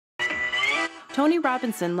Tony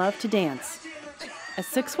Robinson loved to dance. At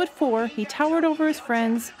 6'4", he towered over his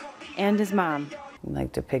friends and his mom. He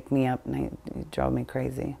liked to pick me up, and he drove me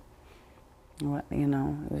crazy. What, you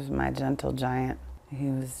know, he was my gentle giant. He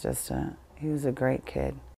was a great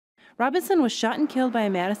kid. Robinson was shot and killed by a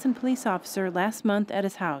Madison police officer last month at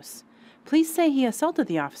his house. Police say he assaulted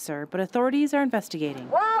the officer, but authorities are investigating.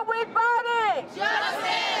 Why are we fighting?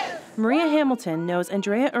 Justice! Maria Hamilton knows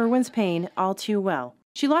Andrea Irwin's pain all too well.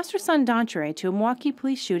 She lost her son Dontre to a Milwaukee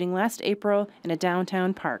police shooting last April in a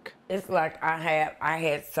downtown park. It's like I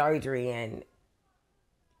had surgery, and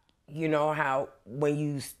you know how when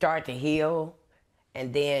you start to heal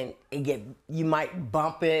and then you might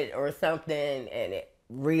bump it or something and it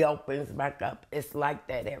reopens back up. It's like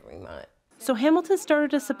that every month. So Hamilton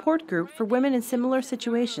started a support group for women in similar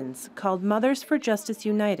situations called Mothers for Justice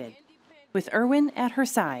United, with Irwin at her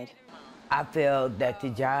side. I feel that the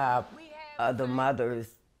job of the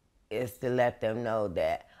mothers is to let them know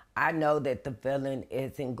that I know that the feeling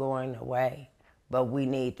isn't going away, but we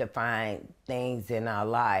need to find things in our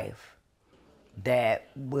life that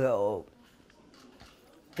will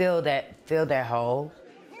fill that hole.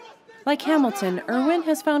 Like Hamilton, Irwin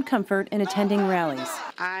has found comfort in attending rallies.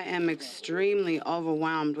 I am extremely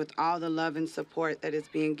overwhelmed with all the love and support that is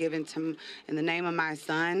being given to in the name of my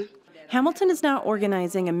son. Hamilton is now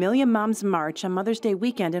organizing a Million Moms March on Mother's Day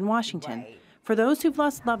weekend in Washington for those who've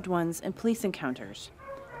lost loved ones in police encounters.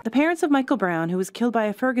 The parents of Michael Brown, who was killed by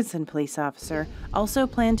a Ferguson police officer, also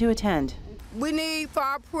plan to attend. We need for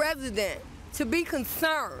our president to be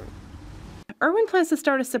concerned. Irwin plans to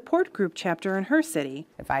start a support group chapter in her city.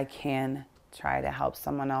 If I can try to help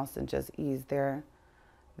someone else and just ease their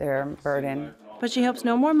burden. But she hopes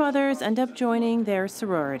no more mothers end up joining their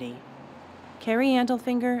sorority. Carrie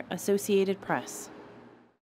Andelfinger, Associated Press.